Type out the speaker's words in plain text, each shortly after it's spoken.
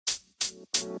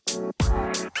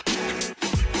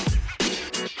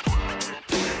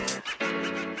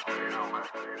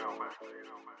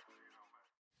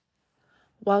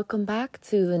Welcome back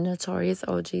to the Notorious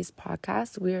OGs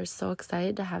podcast. We are so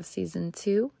excited to have season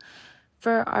 2.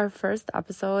 For our first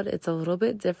episode, it's a little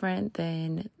bit different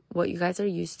than what you guys are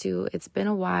used to. It's been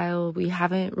a while. We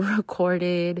haven't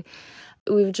recorded.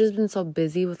 We've just been so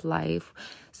busy with life.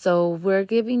 So we're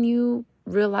giving you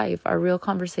real life, our real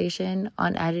conversation,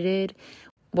 unedited.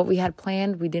 What we had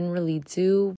planned, we didn't really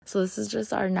do. So this is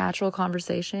just our natural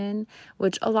conversation,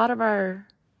 which a lot of our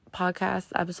podcast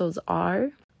episodes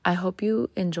are. I hope you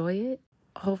enjoy it.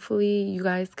 Hopefully you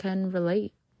guys can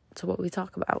relate to what we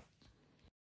talk about.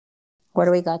 What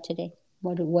do we got today?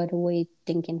 What are we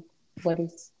thinking? What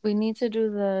is? We need to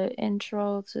do the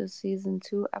intro to season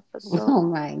 2 episode. Oh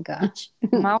my gosh!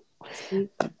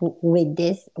 with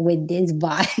this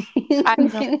vibe, I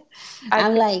know.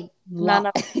 I'm like none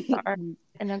of us are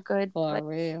in a good for place.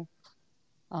 real.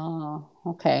 Oh,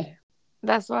 okay.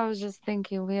 That's why I was just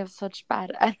thinking we have such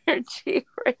bad energy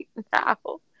right now.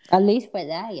 At least for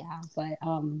that, yeah. But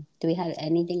do we have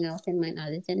anything else in mind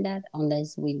other than that?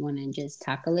 Unless we want to just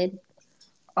tackle it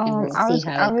and we'll see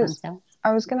how it comes out.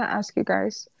 I was gonna ask you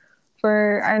guys.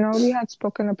 I know we had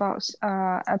spoken about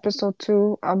episode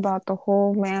 2 about the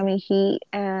whole Miami Heat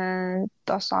and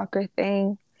the soccer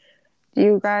thing. Do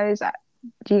you guys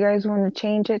want to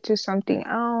change it to something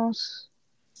else?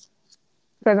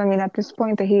 Because I mean, at this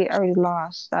point, the Heat already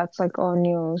lost. That's like all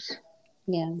news.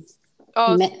 Yeah.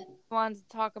 Oh, so you wanted to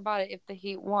talk about it if the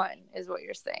Heat won, is what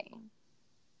you're saying.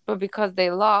 But because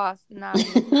they lost, now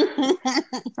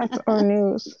that's all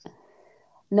news.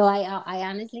 No, I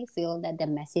honestly feel that the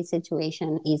Messi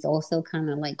situation is also kind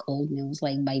of like old news.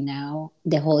 Like by now,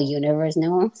 the whole universe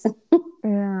knows.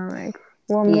 Yeah, like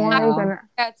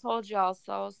I told y'all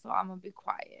so I'm gonna be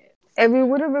quiet. If we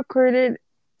would have recorded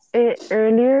it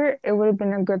earlier, it would have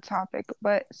been a good topic.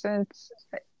 But since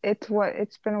it's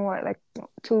been like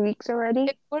 2 weeks already.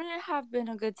 It wouldn't have been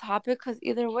a good topic because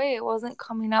either way, it wasn't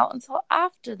coming out until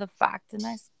after the fact, and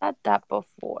I said that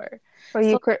before. But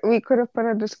we could have put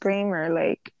a disclaimer,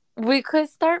 like we could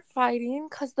start fighting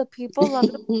because the people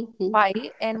love to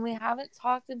fight, and we haven't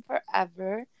talked in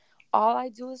forever. All I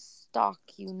do is stalk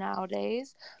you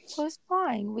nowadays, so it's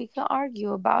fine. We can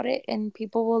argue about it, and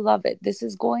people will love it. This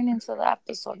is going into the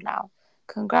episode now.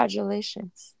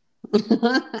 Congratulations.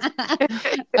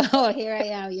 Oh, here I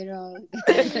am,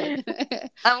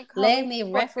 let me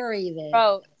referee this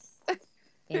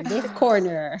in this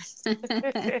corner.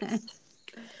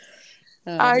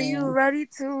 Are you ready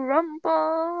to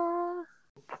rumble?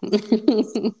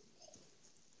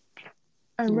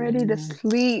 I'm ready to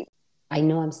sleep. I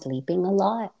know I'm sleeping a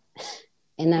lot,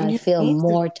 and I feel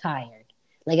more tired.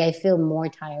 Like I feel more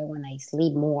tired when I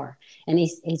sleep more, and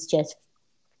it's just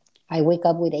I wake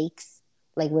up with aches.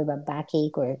 Like with a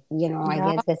backache or, I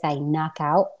guess because I knock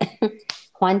out.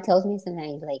 Juan tells me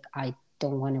sometimes, like, I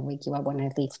don't want to wake you up when I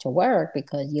leave to work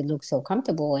because you look so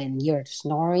comfortable and you're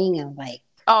snoring. And I'm like,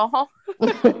 oh.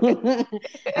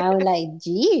 I'm like,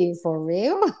 gee, for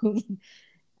real?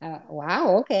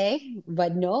 Wow, okay.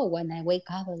 But no, when I wake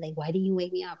up, I'm like, why do you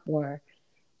wake me up? Or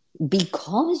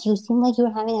because you seem like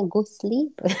you're having a good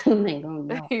sleep. I'm like, oh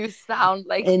no. You sound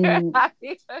like you're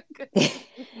having a good sleep.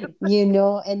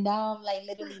 And now I'm like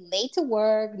literally late to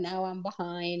work. Now I'm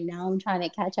behind. Now I'm trying to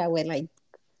catch up with like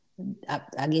a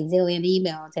gazillion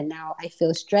emails, and now I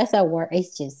feel stressed at work.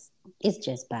 It's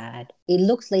just bad. It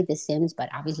looks like The Sims, but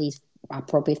obviously it's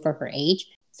appropriate for her age.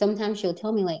 Sometimes she'll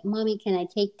tell me like, "Mommy, can I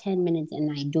take 10 minutes and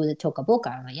I do the toca boca?"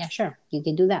 I'm like, "Yeah, sure, you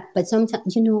can do that." But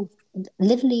sometimes,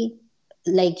 literally,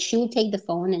 like she'll take the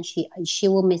phone and she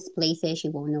will misplace it. She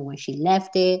won't know where she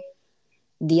left it.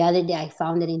 The other day I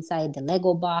found it inside the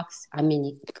Lego box. I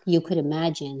mean, you could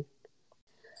imagine.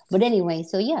 But anyway,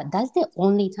 so yeah, that's the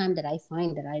only time that I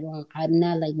find that I'm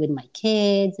not like with my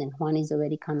kids, and Juan is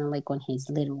already kind of like on his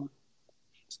little,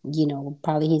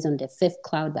 probably he's on the 5th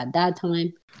cloud at that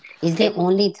time. It's the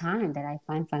only time that I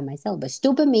find myself. But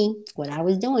stupid me, what I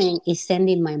was doing is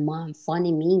sending my mom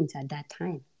funny memes at that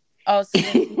time. Oh, so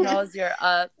she knows you're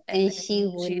up, and she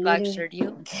lectured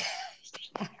you.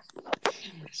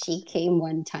 She came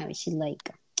one time. She's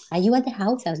like, "Are you at the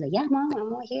house?" I was like, "Yeah, Mom,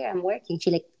 I'm out here. I'm working." She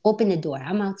like, "Open the door.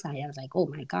 I'm outside." I was like, "Oh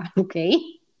my God, okay."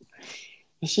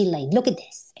 And she like, "Look at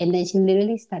this." And then she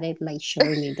literally started like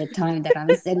showing me the time that I'm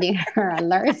sending her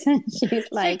alerts. And she's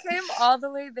like, she came all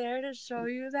the way there to show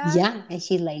you that? Yeah. And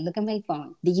she's like, "Look at my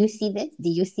phone. Did you see this? Do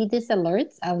you see this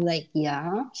alerts?" I was like,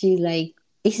 "Yeah." She's like,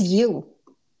 "It's you."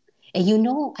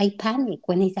 And I panic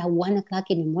when it's at 1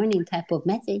 o'clock in the morning type of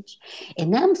message.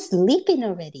 And I'm sleeping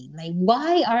already. Like,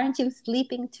 why aren't you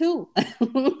sleeping too?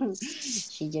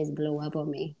 She just blew up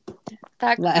on me.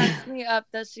 That But cracks me up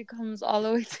that she comes all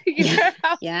the way to your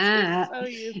house yeah. to tell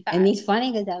you And that. it's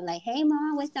funny because I'm like, hey,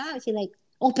 mom, what's up? She's like,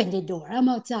 open the door. I'm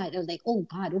outside. I was like, oh,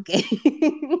 God, okay.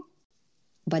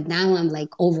 But now I'm like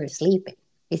oversleeping.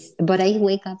 But I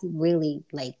wake up really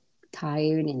like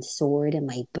tired and sore and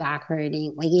my back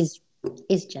hurting. Like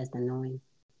it's just annoying.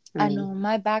 I I mean, know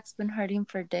my back's been hurting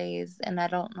for days and I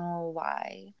don't know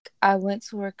why. I went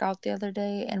to work out the other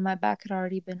day and my back had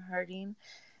already been hurting.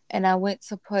 And I went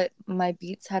to put my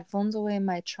Beats headphones away in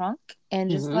my trunk and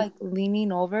just mm-hmm, like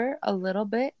leaning over a little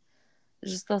bit,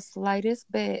 just the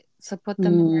slightest bit to put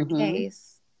them in their mm-hmm.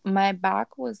 case. My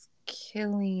back was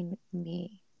killing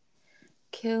me,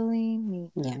 killing me.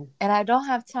 Yeah, And I don't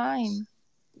have time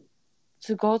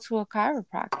to go to a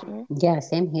chiropractor. yeah,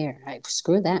 same here. I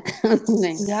screw that.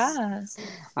 Like, Yeah.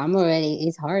 I'm already.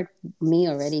 It's hard. Me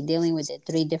already dealing with the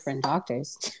 3 different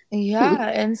doctors. Yeah.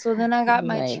 And so then I got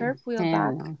my Like, chirp wheel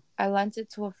hell back. no. I lent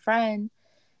it to a friend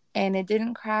and it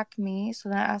didn't crack me. So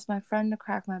then I asked my friend to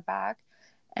crack my back.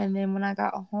 And then when I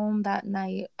got home that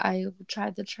night, I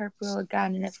tried the chirp wheel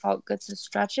again and it felt good to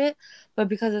stretch it. But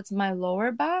because it's my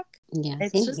lower back, Yeah,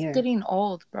 it's same just here. getting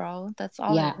old, bro. That's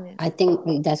all it Yeah, is. I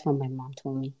think that's what my mom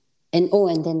told me. And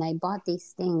then I bought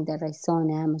this thing that I saw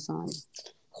on Amazon.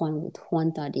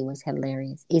 Juan thought it was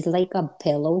hilarious. It's like a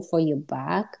pillow for your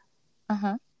back,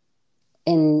 Uh-huh.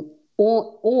 and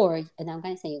or and I'm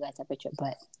gonna send you guys a picture,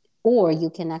 but or you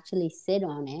can actually sit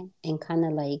on it and kind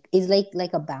of like it's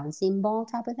like a bouncing ball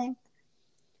type of thing.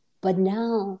 But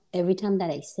now every time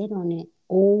that I sit on it,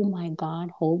 oh my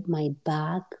god, hope my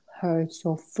back hurts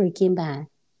so freaking bad.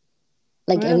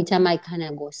 Like every time Really? I kind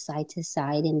of go side to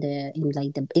side in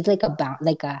like the it's like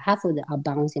like a half of a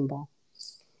bouncing ball,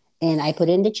 and I put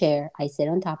it in the chair. I sit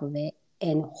on top of it,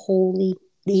 and holy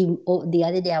the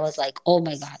other day I was like, oh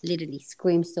my god, literally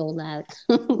screamed so loud.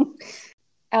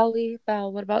 Ellie,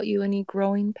 Belle, what about you? Any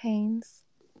growing pains?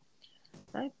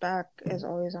 My back is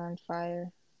always on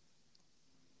fire.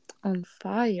 On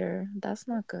fire? That's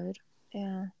not good.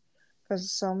 Yeah,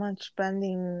 because so much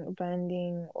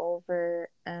bending over,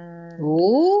 and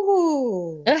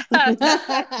Ooh.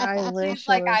 I She's wish it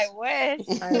like, I was.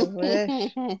 wish. I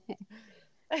wish.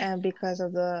 And because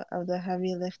of the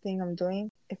heavy lifting I'm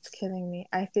doing, it's killing me.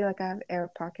 I feel like I have air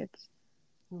pockets.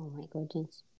 Oh my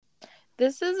goodness.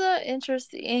 This is a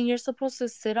interesting, and you're supposed to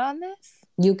sit on this?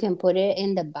 You can put it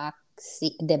in the back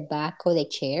seat, the back of the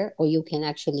chair, or you can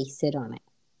actually sit on it.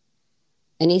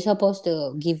 And it's supposed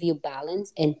to give you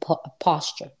balance and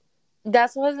posture.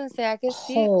 That's what I was gonna say. I could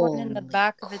see it going in the Holy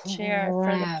back of the chair for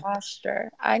the crap.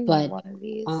 posture. I need But one of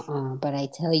these. but I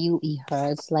tell you, it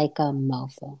hurts like a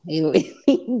mother. It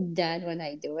really does when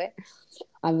I do it.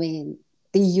 I mean,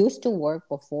 it used to work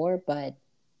before, but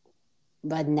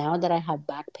now that I have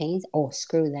back pains, oh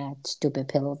screw that stupid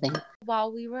pillow thing.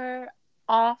 While we were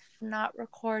off not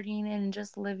recording and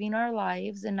just living our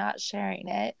lives and not sharing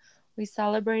it, we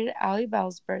celebrated Allie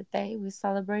Bell's birthday. We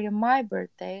celebrated my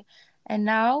birthday. And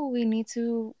now we need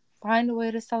to find a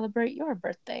way to celebrate your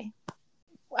birthday.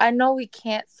 I know we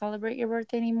can't celebrate your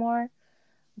birthday anymore,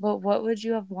 but what would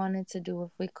you have wanted to do if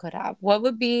we could have? What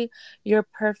would be your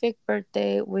perfect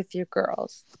birthday with your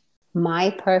girls?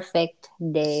 My perfect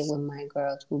day with my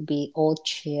girls would be all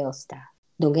chill stuff.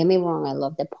 Don't get me wrong, I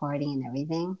love the party and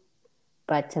everything,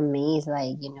 but to me, it's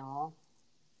like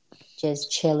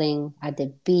just chilling at the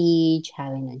beach,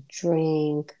 having a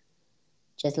drink,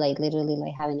 just like literally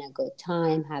like having a good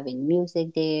time, having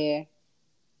music there,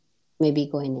 maybe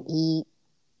going to eat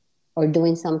or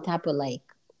doing some type of like,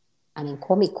 I mean,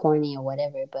 call me corny or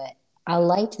whatever, but I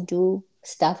like to do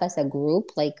stuff as a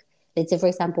group. Like, let's say, for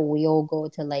example, we all go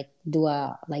to like do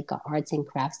a arts and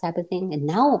crafts type of thing. And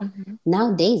Mm-hmm.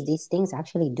 nowadays, these things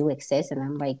actually do exist. And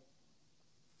I'm like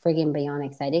friggin' beyond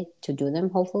excited to do them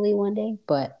hopefully one day.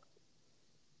 But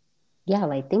yeah,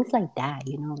 like things like that,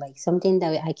 like something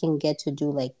that I can get to do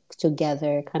like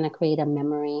together, kind of create a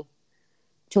memory.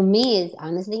 To me, is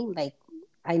honestly like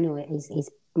I know it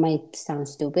might sound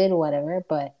stupid or whatever,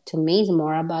 but to me, it's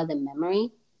more about the memory,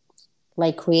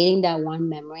 like creating that one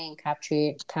memory and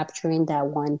capturing that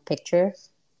one picture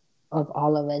of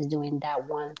all of us doing that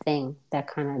one thing that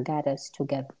kind of got us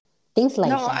together. Things like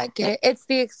No, I that. get it. It's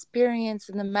the experience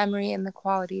and the memory and the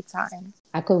quality time.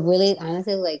 I could really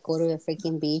honestly like go to a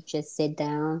freaking beach, just sit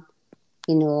down,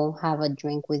 have a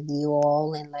drink with you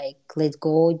all and like let's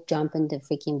go jump in the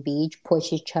freaking beach,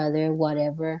 push each other,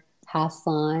 whatever, have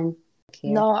fun.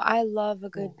 No, I love a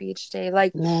good beach day.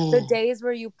 Like the Man, days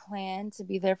where you plan to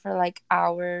be there for like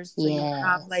hours, so you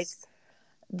have like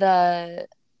yes,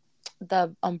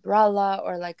 the umbrella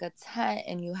or like a tent,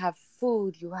 and you have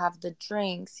food, you have the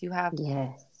drinks, you have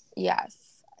yes. yes,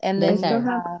 and I Those then you still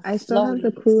are. have have I still have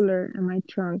the floaties. cooler in my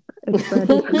trunk. It's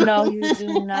ready. No, you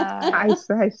do not. I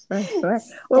swear. Well, what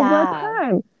Stop,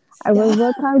 time? What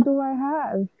stop. time do I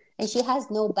have? And she has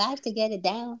no bag to get it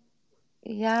down.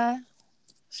 Yeah,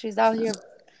 she's out here.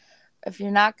 If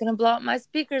you're not gonna blow up my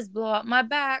speakers, blow up my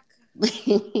back. Type of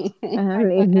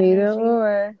Leave me the energy.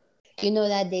 oar. You know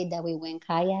that day that we went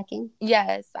kayaking?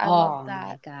 Yes, I love Oh my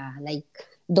that. God. Like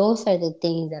those are the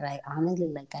things that I honestly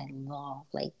like I love.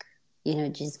 Like,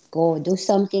 just go do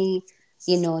something,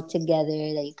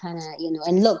 together that you kinda,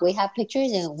 and look, we have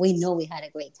pictures and we know we had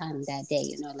a great time that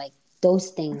day, like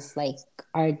those things like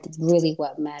are really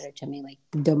what matter to me, like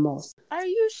the most. Are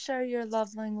you sure your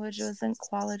love language wasn't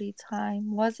quality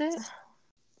time? Was it?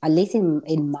 At least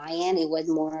in my end, it was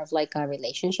more of like a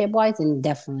relationship wise and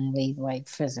definitely like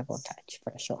physical touch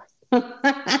for sure.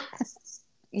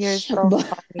 You're so But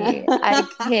funny. I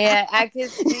can't. I can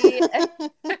see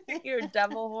your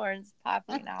devil horns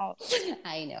popping out.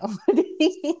 I know.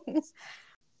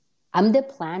 I'm the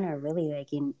planner, really. Like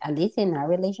at least in our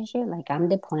relationship, like I'm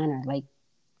the planner. Like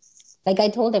I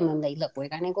told him, I'm like, look, we're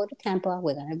gonna go to Tampa,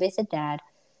 we're gonna visit Dad,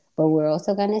 but we're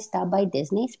also gonna stop by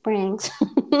Disney Springs.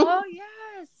 Oh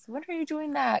yes. When are you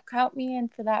doing that? Count me in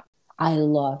for that. I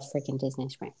love freaking Disney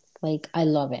Springs. Like I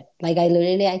love it. Like I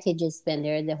could just spend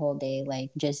there the whole day, like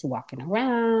just walking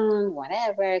around,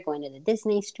 whatever, going to the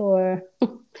Disney store.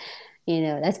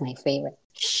 That's my favorite.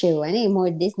 Shoot, I need more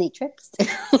Disney trips.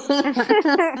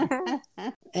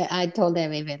 I told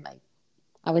him even like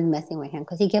I was messing with him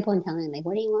because he kept on telling me like,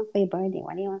 "What do you want for your birthday?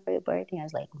 What do you want for your birthday?" I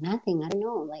was like, "Nothing. I don't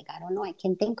know. Like, I don't know. I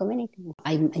can't think of anything."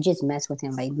 I just mess with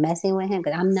him, like messing with him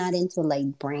because I'm not into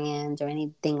like brands or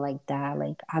anything like that.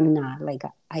 Like, I'm not like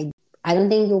I don't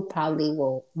think you probably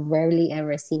will rarely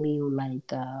ever see me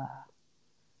like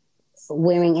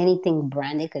wearing anything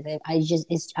branded because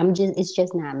it's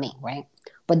just not me, right?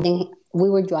 But then we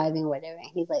were driving whatever, and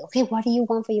he's like, "Okay, what do you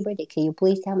want for your birthday? Can you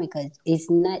please tell me? Because it's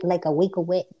not like a week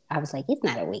away." I was like, "It's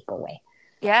not a week away."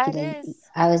 Yeah, He it like, is.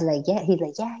 I was like, "Yeah." He's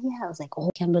like, "Yeah, yeah." I was like, "Oh,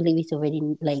 I can't believe it's already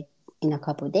like in a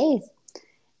couple of days."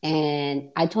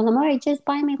 And I told him, "All right, just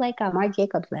buy me like a Marc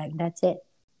Jacobs bag. That's it."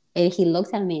 And he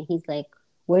looks at me and he's like,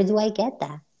 "Where do I get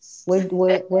that?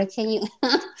 Where can you?"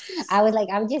 I was like,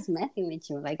 "I'm just messing with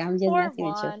you. Like I'm just Poor messing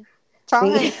with you." Juan.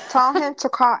 Tell him to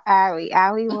call Allie.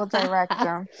 Allie will direct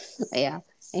them. Yeah.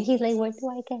 And he's like, "Where do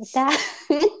I get that?"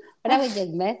 But I was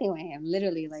just messing with him,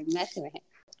 literally like messing with him.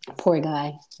 Poor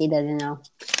guy. He doesn't know.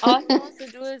 All he wants to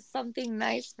do is something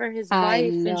nice for his I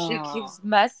wife, and she know. keeps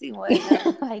messing with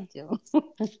him. I do.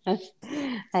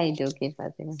 I do keep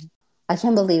messing with him. I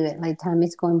can't believe it. Like time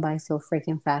is going by so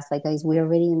freaking fast. Like guys, we're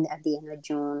already at the end of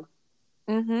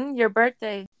June. Your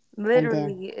birthday And then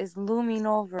literally is looming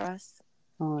over us.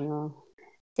 oh no.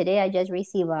 Today I just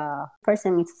received a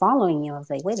person is following you. I was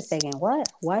like, wait a second, what?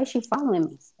 Why is she following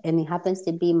me? And it happens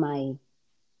to be my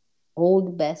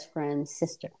old best friend's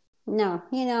sister. No,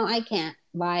 I can't.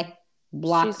 Bye. She's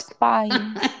Blocked. spying.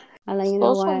 I'm like, you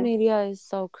know Social what? media is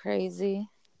so crazy.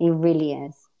 It really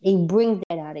is. It brings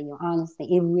that out of you, honestly.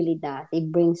 It really does.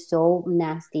 It brings so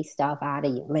nasty stuff out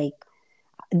of you. Like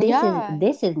Yeah.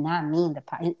 this is not me in the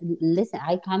past. Listen,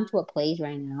 I come to a place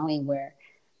right now in where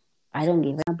I don't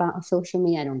give a about social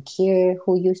media. I don't care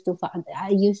who used to. I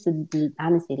used to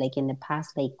honestly like in the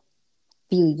past like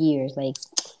few years like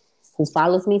who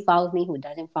follows me follows me. Who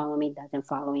doesn't follow me doesn't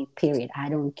follow me. Period. I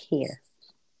don't care.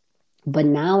 But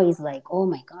now it's like, oh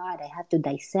my God, I have to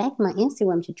dissect my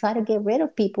Instagram to try to get rid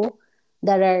of people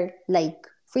that are like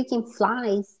freaking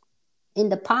flies in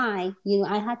the pie.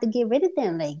 I had to get rid of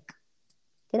them. Like,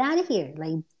 get out of here.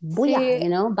 Like, booyah,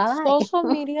 See, bye social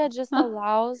bye. media just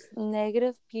allows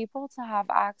negative people to have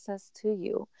access to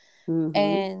you. Mm-hmm.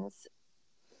 And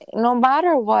no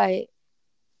matter what,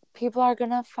 people are going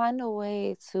to find a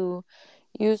way to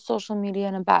use social media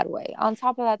in a bad way. On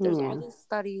top of that, there's all Yeah. these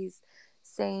studies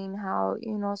saying how,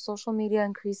 social media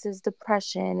increases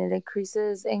depression, it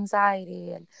increases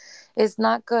anxiety, and it's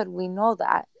not good. We know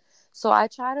that. So I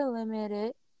try to limit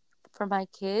it for my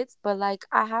kids, but like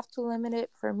I have to limit it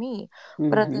for me.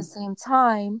 But at the Mm-hmm. same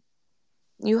time,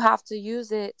 you have to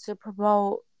use it to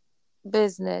promote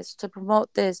business, to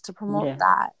promote this, to promote Yeah.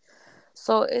 that.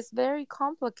 So it's very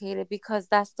complicated because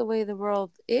that's the way the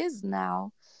world is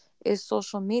now, is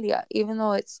social media, even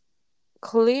though it's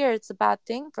clear it's a bad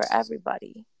thing for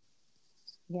everybody.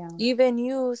 Yeah. Even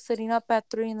you sitting up at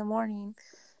 3 in the morning,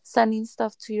 sending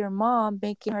stuff to your mom,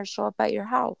 making her show up at your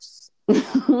house.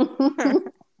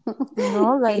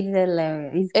 Like it's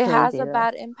hilarious. It's it crazy, has a though.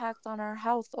 bad impact on our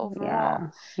health overall. Yeah,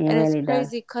 it And really it's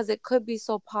crazy because it could be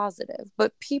so positive,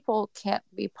 but people can't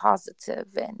be positive,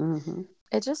 and Mm-hmm.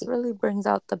 it just really brings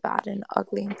out the bad and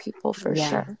ugly in people for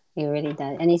sure. It really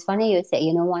does. And it's funny you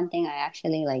say, one thing I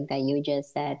actually like that you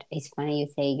just said. It's funny you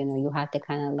say, you have to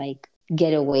kind of like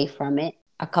get away from it.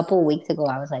 A couple of weeks ago,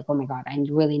 I was like, oh my God, I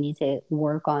really need to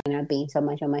work on not being so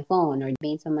much on my phone or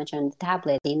being so much on the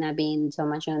tablet, not being so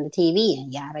much on the TV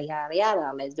and yada, yada,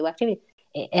 yada. Let's do activity.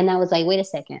 And I was like, wait a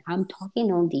second, I'm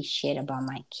talking all this shit about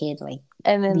my kids, like,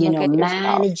 And then look at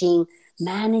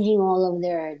managing all of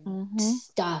their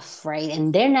stuff, right?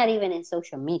 And they're not even in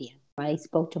social media. I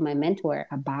spoke to my mentor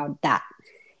about that.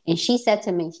 And she said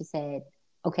to me, she said,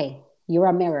 okay, you're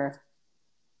a mirror.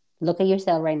 Look at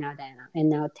yourself right now, Diana. And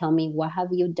now tell me, what have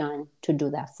you done to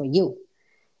do that for you?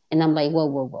 And I'm like, whoa,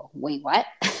 whoa, whoa. Wait, what?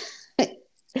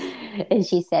 And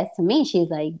she says to me, she's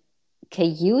like,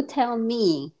 can you tell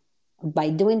me, by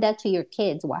doing that to your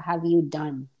kids, what have you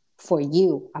done for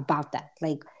you about that?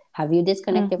 Like, have you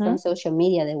disconnected from social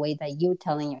media the way that you're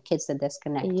telling your kids to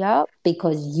disconnect? Yep.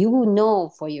 Because you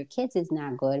know for your kids it's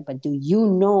not good, but do you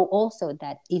know also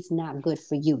that it's not good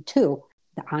for you too?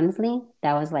 Honestly,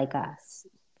 that was like a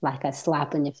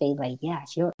slap in the face. Like, yeah,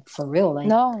 sure, for real. Like,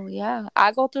 no, yeah,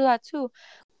 I go through that too.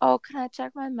 Oh, can I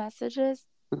check my messages?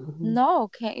 No,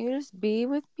 can't you just be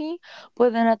with me?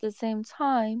 But then at the same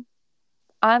time,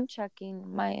 I'm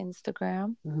checking my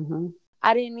Instagram.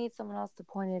 I didn't need someone else to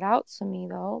point it out to me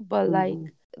though, but like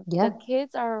the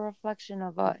kids are a reflection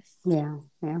of us. Yeah.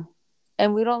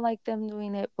 And we don't like them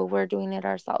doing it, but we're doing it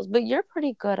ourselves. But you're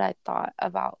pretty good, I thought,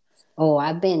 about. Oh,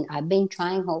 I've been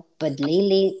trying, hope, but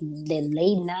lately the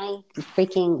late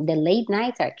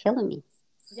nights are killing me.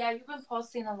 Yeah, you've been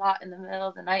posting a lot in the middle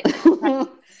of the night.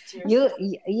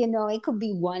 You know, it could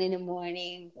be 1 a.m,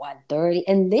 1:30.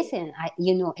 And listen,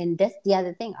 and that's the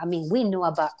other thing. I mean, we know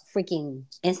about freaking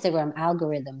Instagram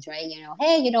algorithms, right?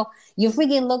 Hey, you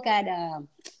freaking look at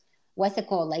what's it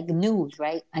called, like news,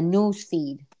 right? A news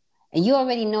feed. And you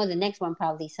already know the next one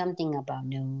probably something about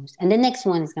news. And the next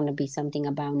one is going to be something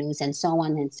about news, and so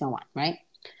on, right?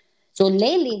 So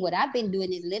lately, what I've been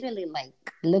doing is literally like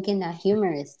looking at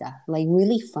humorous stuff, like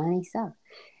really funny stuff.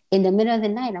 In the middle of the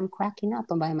night, I'm cracking up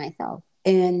by myself.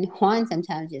 And Juan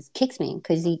sometimes just kicks me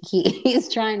because he's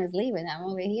trying to sleep, and I'm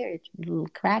over here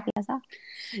cracking us up.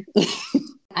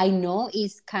 I know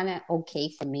it's kind of okay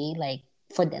for me, like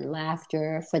for the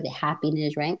laughter, for the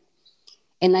happiness, right?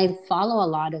 And I follow a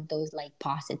lot of those like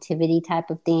positivity type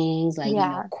of things,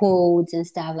 like quotes and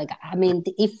stuff. Like, I mean,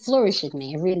 it flourishes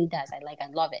me. It really does. I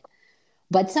love it.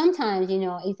 But sometimes,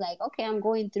 it's like, okay, I'm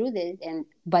going through this,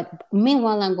 but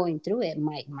meanwhile I'm going through it,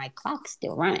 my clock's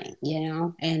still running,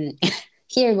 and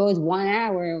here goes 1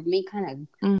 hour of me kind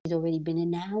of. It's already been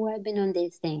an hour I've been on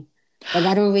this thing, but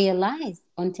I don't realize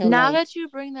until now that you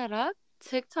bring that up,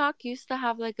 TikTok used to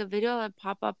have like a video that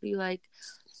pop up, you like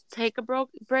take a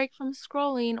break from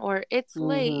scrolling, or it's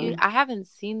late. I haven't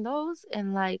seen those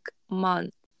in like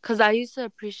months. Because I used to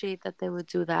appreciate that they would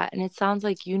do that. And it sounds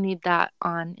like you need that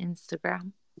on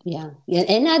Instagram. Yeah.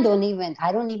 And I don't even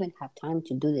have time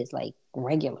to do this like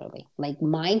regularly. Like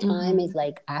my time is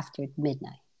like after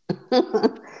midnight.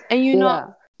 And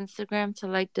Instagram to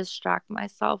like distract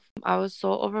myself. I was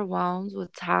so overwhelmed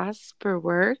with tasks for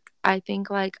work. I think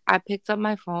like I picked up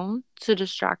my phone to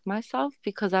distract myself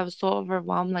because I was so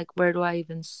overwhelmed. Like, where do I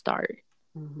even start?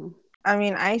 I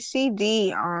mean, I see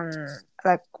D on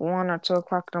like 1 or 2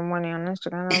 o'clock in the morning on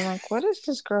Instagram. I'm like, what is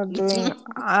this girl doing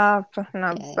up and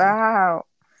about?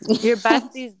 Your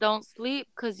besties don't sleep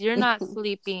because you're not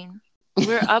sleeping.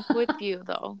 We're up with you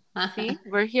though. See,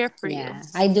 we're here for you.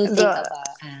 I do think about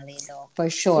Ali though, for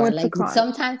sure. Like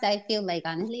sometimes I feel like,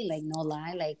 honestly, like no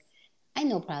lie, like I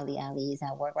know probably Ali is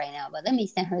at work right now, but let me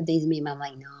send her these memes. I'm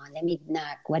like, no, let me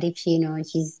not. What if she,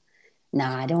 she's.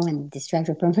 Nah, I don't want to distract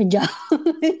her from her job.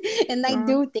 And I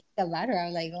do think about her.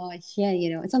 I'm like, oh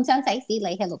shit, Sometimes I see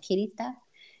like Hello Kitty stuff,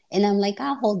 and I'm like,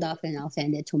 I'll hold off and I'll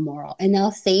send it tomorrow, and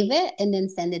I'll save it and then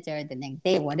send it to her the next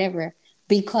day, whatever.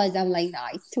 Because I'm like, nah,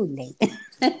 it's too late.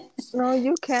 No,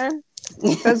 you can.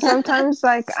 Because sometimes,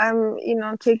 like, I'm,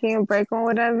 taking a break or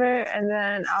whatever, and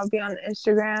then I'll be on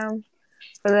Instagram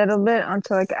for a little bit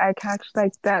until like I catch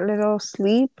like that little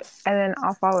sleep, and then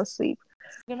I'll fall asleep.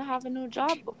 We're gonna have a new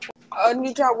job before. A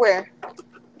new job where?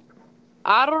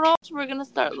 I don't know. We're gonna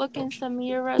start looking. Send me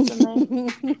your resume.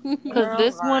 Because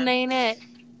this one ain't it.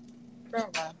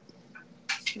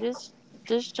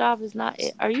 This job is not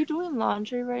it. Are you doing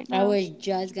laundry right now? I was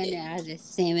just gonna ask the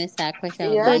same exact question.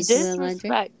 The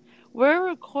disrespect. We're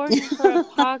recording for a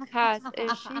podcast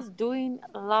and she's doing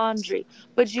laundry,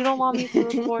 but you don't want me to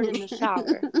record in the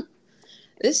shower.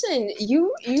 Listen,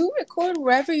 you record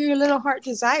wherever your little heart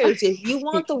desires. If you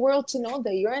want the world to know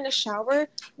that you're in the shower,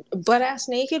 butt ass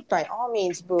naked, by all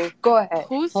means, boo. Go ahead.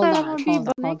 Who Hold said I'm on, gonna be hold on,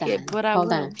 butt hold naked? on, But I hold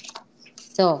will. on.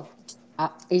 So,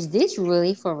 is this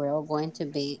really for real going to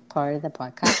be part of the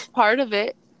podcast? Part of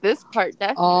it. This part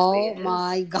definitely Oh is.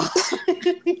 my God.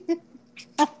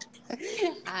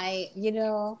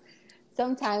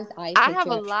 Sometimes I I have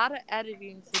a picture. lot of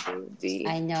editing to do, D.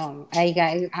 I know. I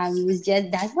was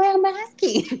just, that's why I'm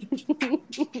asking.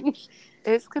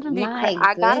 It's gonna be crazy. My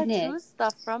I gotta goodness. choose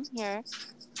stuff from here.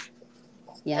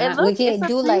 And Yeah, we look, it's can a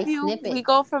do like preview. We snippets.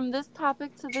 go from this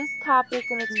topic to this topic,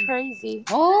 and it's crazy.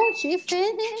 Oh, she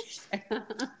finished.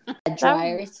 The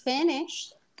dryer is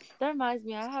finished. That reminds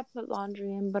me, I had put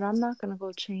laundry in, but I'm not gonna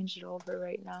go change it over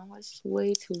right now. It's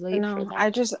way too late for No,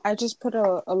 that. I just put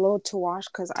a load to wash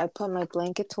because I put my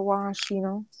blanket to wash. You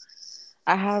know,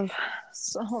 I have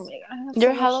so many. I have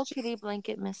Your so Hello much. Kitty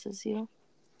blanket misses you.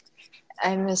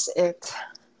 I miss it.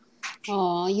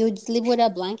 Oh, you sleep with a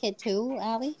blanket too,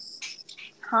 Allie?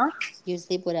 Huh? You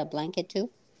sleep with a blanket too?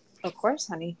 Of course,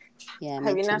 honey. Yeah,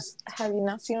 me too. Have you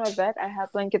not seen my bed? I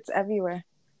have blankets everywhere.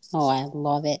 Oh, I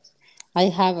love it. I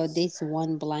have this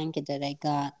one blanket that I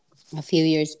got a few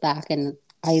years back, and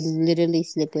I literally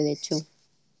sleep with it too.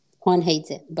 Juan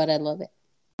hates it, but I love it.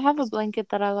 I have a blanket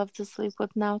that I love to sleep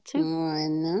with now too. Oh, I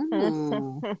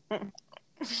know.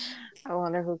 I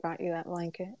wonder who got you that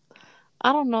blanket.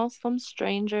 I don't know, some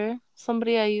stranger,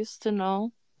 somebody I used to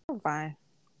know. Fine.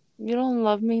 You don't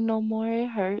love me no more. It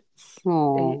hurts.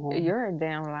 Oh, You're a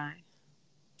damn lie.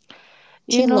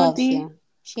 You she know, loves D. you.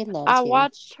 She loves I you.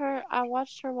 watched her. I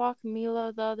watched her walk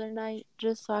Mila the other night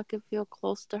just so I could feel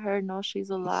close to her, know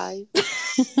she's alive.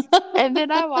 And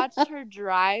then I watched her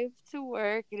drive to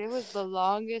work, and it was the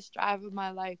longest drive of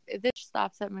my life. And then she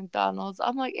stops at McDonald's.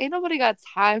 I'm like, ain't nobody got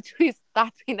time to be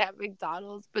stopping at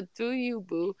McDonald's, but do you,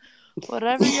 boo?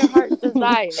 Whatever your heart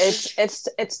desires. It's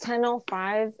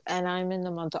 10:05 and I'm in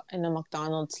the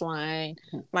McDonald's line.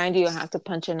 Mind you, I have to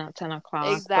punch in at 10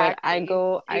 o'clock. Exactly. But I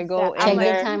go I'm Check in like,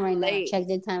 the there. time right now. late. Check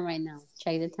the time right now.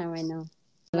 Check the time right now.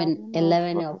 11:05.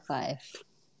 11:05.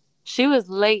 She was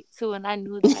late too, and I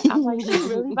knew that. I'm like, she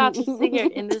really about to sit here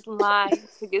in this line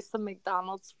to get some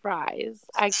McDonald's fries.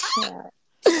 I can't.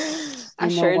 I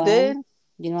You know sure what? did.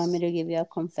 You want me to give you a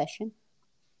confession?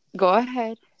 Go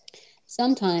ahead.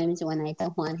 Sometimes when I tell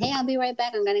Juan, hey, I'll be right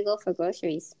back, I'm going to go for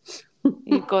groceries.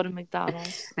 You go to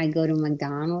McDonald's. I go to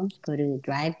McDonald's, go to the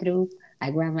drive thru.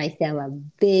 I grab myself a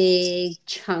big,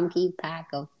 chunky pack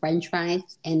of french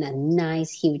fries and a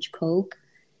nice, huge Coke.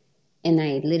 And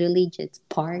I literally just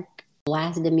park,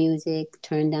 blast the music,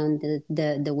 turn down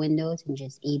the windows, and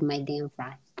just eat my damn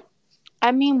fries.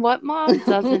 I mean, what mom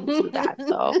doesn't do that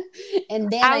though?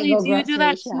 And then I Allie, go do you do grocery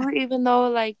that shop. too? Even though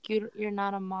like you're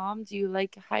not a mom, do you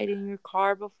like hide in your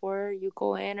car before you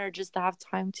go in, or just to have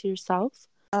time to yourself?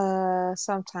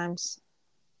 Sometimes.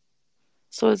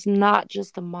 So it's not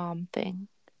just a mom thing.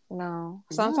 No. No,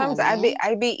 Sometimes man.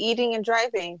 I be eating and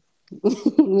driving.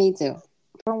 Me too.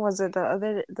 When was it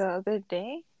the other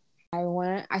day?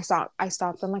 I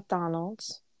stopped at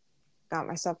McDonald's, got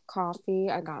myself coffee,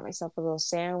 I got myself a little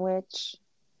sandwich.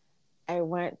 I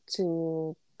went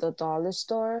to the dollar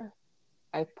store.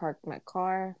 I parked my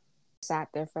car, sat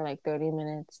there for like 30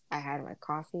 minutes. I had my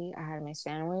coffee, I had my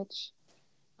sandwich.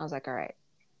 I was like, all right.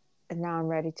 And now I'm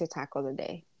ready to tackle the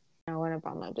day. I went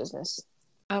about my business.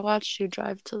 I watched you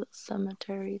drive to the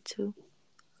cemetery too.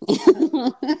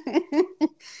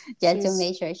 Just to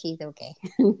make sure she's okay.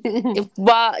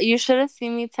 Well, you should have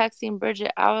seen me texting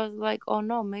Bridget. I was like, oh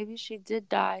no, maybe she did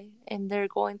die and they're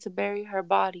going to bury her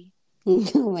body.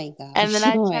 Oh my gosh. And then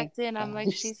I Oh checked my in. I'm like,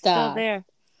 gosh. she's Stop. still there.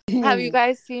 Have you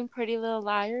guys seen Pretty Little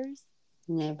Liars?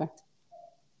 Never.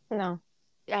 No.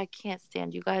 I can't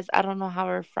stand you guys. I don't know how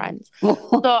we're friends. So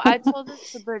I told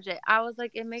this to Bridget. I was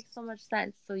like, it makes so much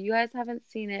sense. So you guys haven't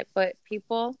seen it, but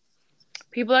people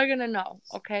are gonna know,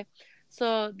 okay?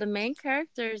 So the main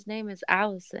character's name is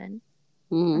Allison.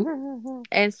 Mm-hmm.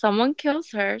 And someone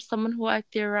kills her, someone who I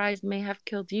theorize may have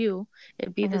killed you.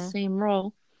 It'd be the same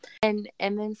role. And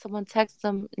then someone texts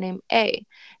them named A.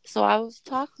 So I was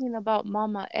talking about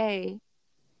Mama A.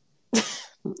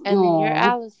 And then you're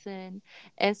Allison.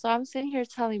 And so I'm sitting here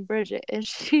telling Bridget, and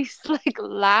she's like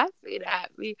laughing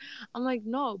at me. I'm like,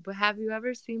 no, but have you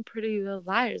ever seen Pretty Little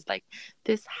Liars? Like,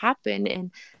 this happened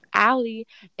in Allie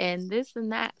and this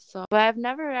and that. So, but I've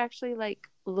never actually like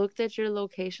looked at your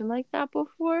location like that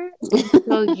before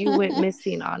until you went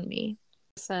missing on me.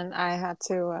 Listen, I had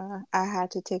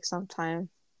to take some time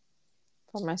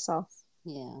for myself.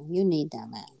 Yeah, you need that,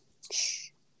 man.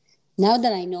 Now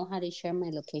that I know how to share my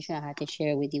location, I have to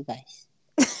share it with you guys.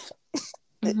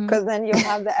 Because then you'll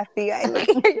have the FBI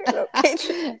looking at your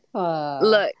location.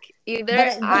 Look,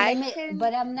 either I can.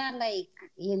 But I'm not like,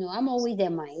 I'm always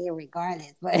at my ear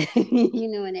regardless. But you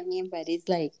know what I mean. But it's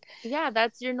like, Yeah,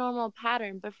 that's your normal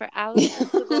pattern. But for Allison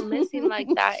to go missing like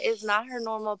that is not her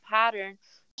normal pattern.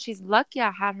 She's lucky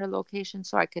I had her location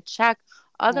so I could check.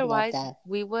 I love Otherwise, that.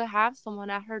 we would have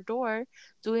someone at her door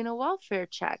doing a welfare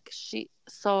check.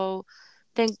 So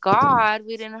thank God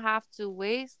we didn't have to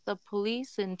waste the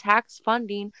police and tax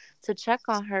funding to check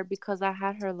on her because I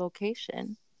had her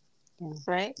location. Yeah.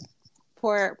 Right?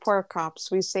 Poor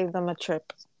cops. We saved them a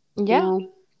trip. Yeah.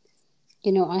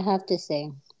 I have to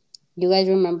say, you guys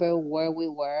remember where we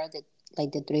were, the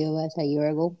three of us a year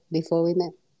ago before we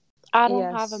met? I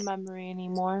don't have a memory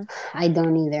anymore. I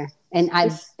don't either. And I'm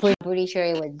pretty sure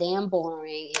it was damn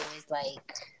boring. It was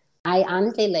like, I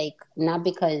honestly, not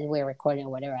because we're recording or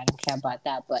whatever, I don't care about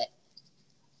that, but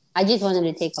I just wanted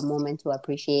to take a moment to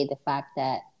appreciate the fact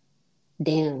that,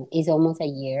 damn, it's almost a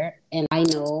year. And I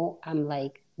know I'm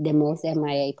like the most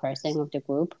MIA person of the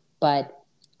group, but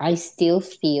I still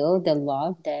feel the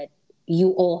love that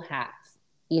you all have,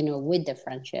 with the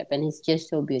friendship. And it's just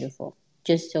so beautiful.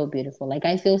 Just so beautiful. Like,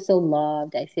 I feel so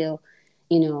loved. I feel,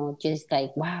 just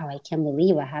like, wow, I can't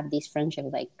believe I have these friendships.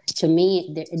 Like, to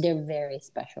me, they're very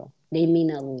special. They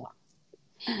mean a lot.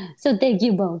 So thank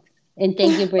you both. And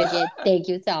thank you, Bridget. Thank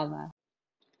you, Salma.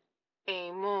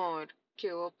 Amor,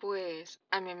 ¿qué hubo pues?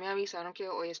 A mí me avisaron que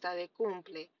hoy está de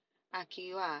cumple.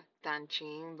 Aquí va, tan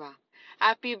chimba.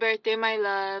 Happy birthday, my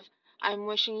love. I'm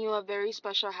wishing you a very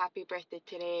special happy birthday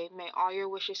today. May all your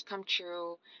wishes come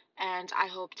true. And I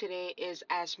hope today is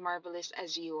as marvelous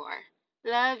as you are.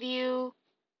 Love you.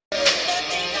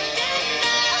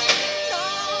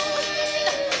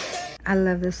 I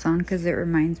love this song because it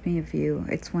reminds me of you.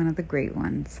 It's one of the great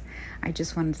ones. I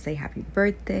just wanted to say happy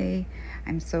birthday.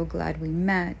 I'm so glad we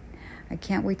met. I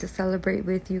can't wait to celebrate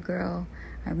with you, girl.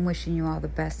 I'm wishing you all the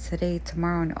best today,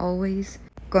 tomorrow, and always.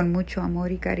 Con mucho amor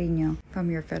y cariño. From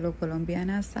your fellow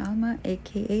Colombiana, Salma,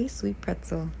 aka Sweet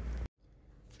Pretzel.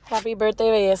 Happy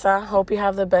birthday, Belleza. Hope you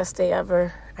have the best day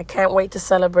ever. I can't wait to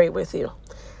celebrate with you.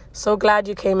 So glad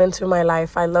you came into my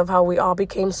life. I love how we all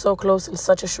became so close in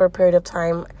such a short period of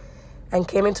time and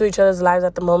came into each other's lives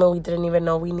at the moment we didn't even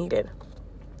know we needed.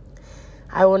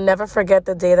 I will never forget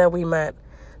the day that we met.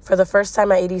 For the first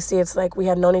time at EDC, it's like we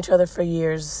had known each other for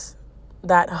years.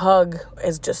 That hug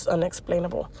is just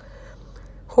unexplainable.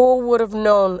 Who would have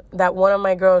known that one of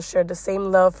my girls shared the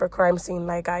same love for crime scene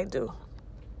like I do?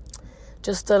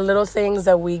 Just the little things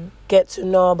that we get to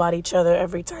know about each other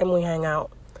every time we hang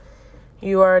out.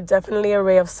 You are definitely a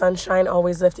ray of sunshine,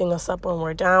 always lifting us up when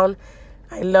we're down.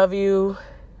 I love you.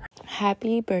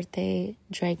 Happy birthday,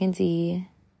 Dragon D,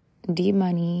 D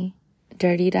Money,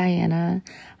 Dirty Diana.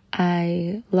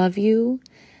 I love you.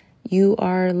 You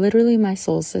are literally my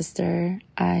soul sister.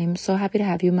 I'm so happy to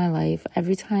have you in my life.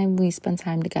 Every time we spend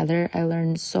time together, I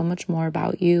learn so much more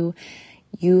about you.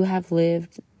 You have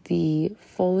lived the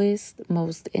fullest,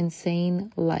 most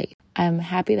insane life. I'm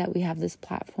happy that we have this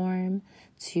platform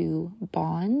to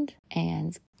bond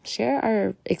and share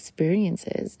our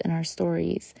experiences and our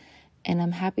stories. And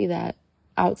I'm happy that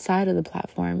outside of the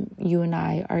platform, you and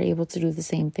I are able to do the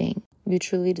same thing. You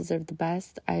truly deserve the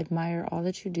best. I admire all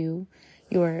that you do.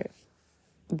 You're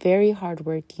very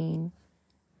hardworking.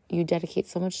 You dedicate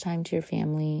so much time to your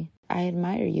family. I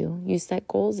admire you. You set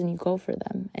goals and you go for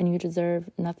them. And you deserve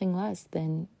nothing less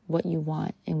than what you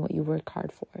want and what you work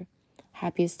hard for.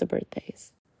 Happiest of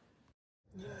birthdays.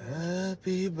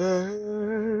 Happy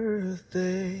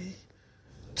birthday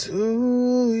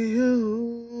to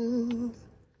you.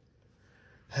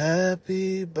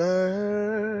 Happy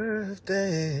birthday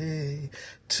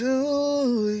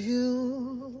to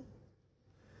you.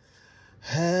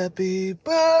 Happy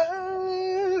birthday.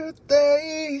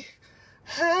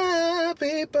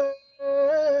 Happy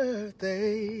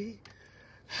birthday.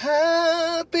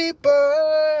 Happy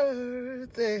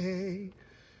birthday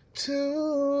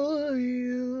to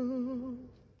you.